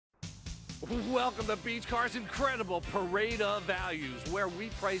Welcome to Beach Car's incredible parade of values, where we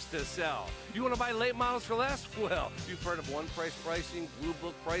price to sell. You want to buy late models for less? Well, you've heard of one-price pricing, blue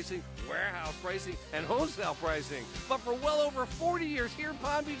book pricing, warehouse pricing, and wholesale pricing. But for well over 40 years here in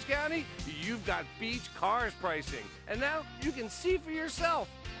Palm Beach County, you've got Beach Car's pricing. And now you can see for yourself.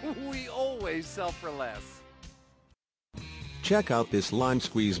 We always sell for less. Check out this lime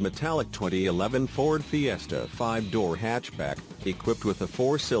squeeze metallic 2011 Ford Fiesta 5-door hatchback, equipped with a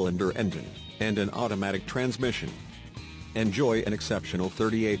 4-cylinder engine and an automatic transmission. Enjoy an exceptional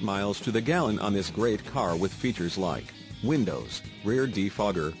 38 miles to the gallon on this great car with features like windows, rear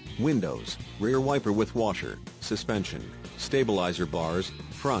defogger, windows, rear wiper with washer, suspension, stabilizer bars,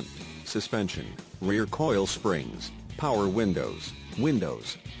 front, suspension, rear coil springs, power windows,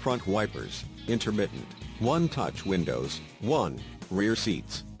 front wipers, intermittent, one-touch windows, rear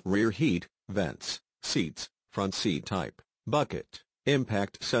seats, rear heat, vents, seats, front seat type, bucket,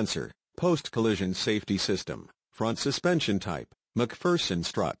 impact sensor, post-collision safety system, front suspension type, Macpherson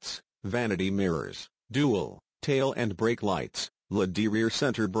struts, vanity mirrors, dual, tail and brake lights, LED rear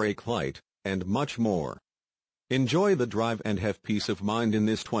center brake light, and much more. Enjoy the drive and have peace of mind in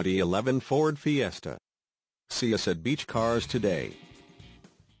this 2011 Ford Fiesta. See us at Beach Cars today.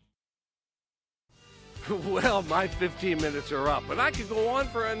 Well, my 15 minutes are up, and I could go on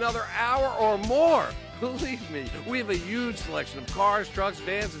for another hour or more. Believe me, we have a huge selection of cars, trucks,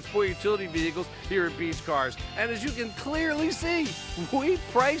 vans, and sport utility vehicles here at Beach Cars. And as you can clearly see, we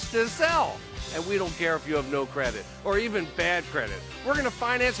price to sell. And we don't care if you have no credit or even bad credit. We're going to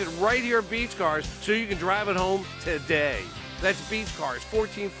finance it right here at Beach Cars so you can drive it home today. That's Beach Cars,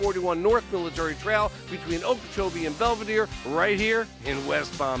 1441 North Military Trail between Okeechobee and Belvedere, right here in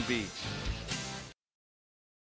West Palm Beach.